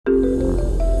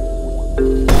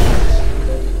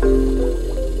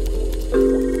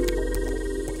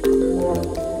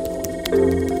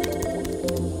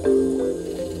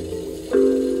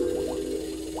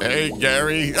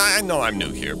sorry. I know I'm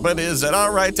new here, but is it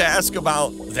all right to ask about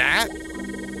that?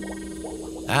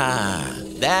 Ah,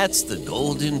 that's the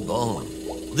golden bone,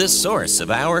 the source of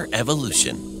our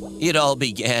evolution. It all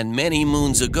began many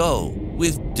moons ago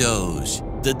with Doge,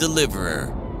 the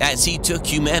deliverer. As he took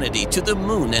humanity to the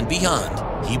moon and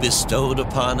beyond, he bestowed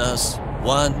upon us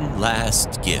one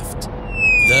last gift,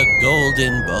 the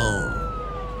golden bone.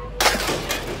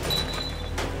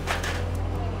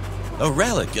 A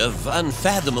relic of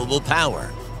unfathomable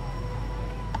power,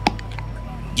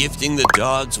 gifting the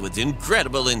dogs with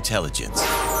incredible intelligence.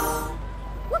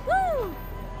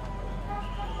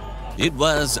 It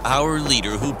was our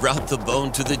leader who brought the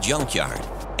bone to the junkyard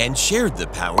and shared the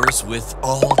powers with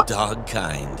all dog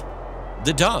kind.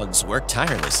 The dogs worked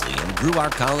tirelessly and grew our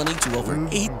colony to over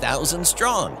 8,000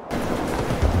 strong.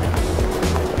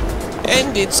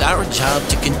 And it's our job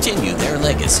to continue their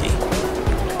legacy.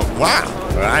 Wow,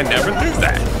 I never knew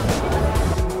that.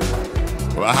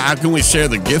 Well, how can we share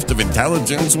the gift of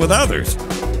intelligence with others?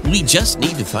 We just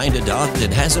need to find a dog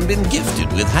that hasn't been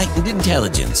gifted with heightened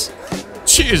intelligence.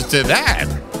 Cheers to that!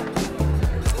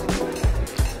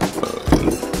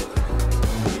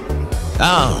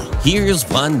 Oh, here's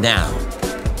one now.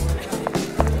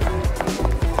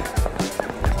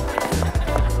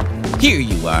 Here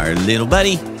you are, little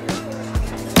buddy.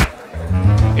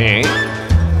 Eh?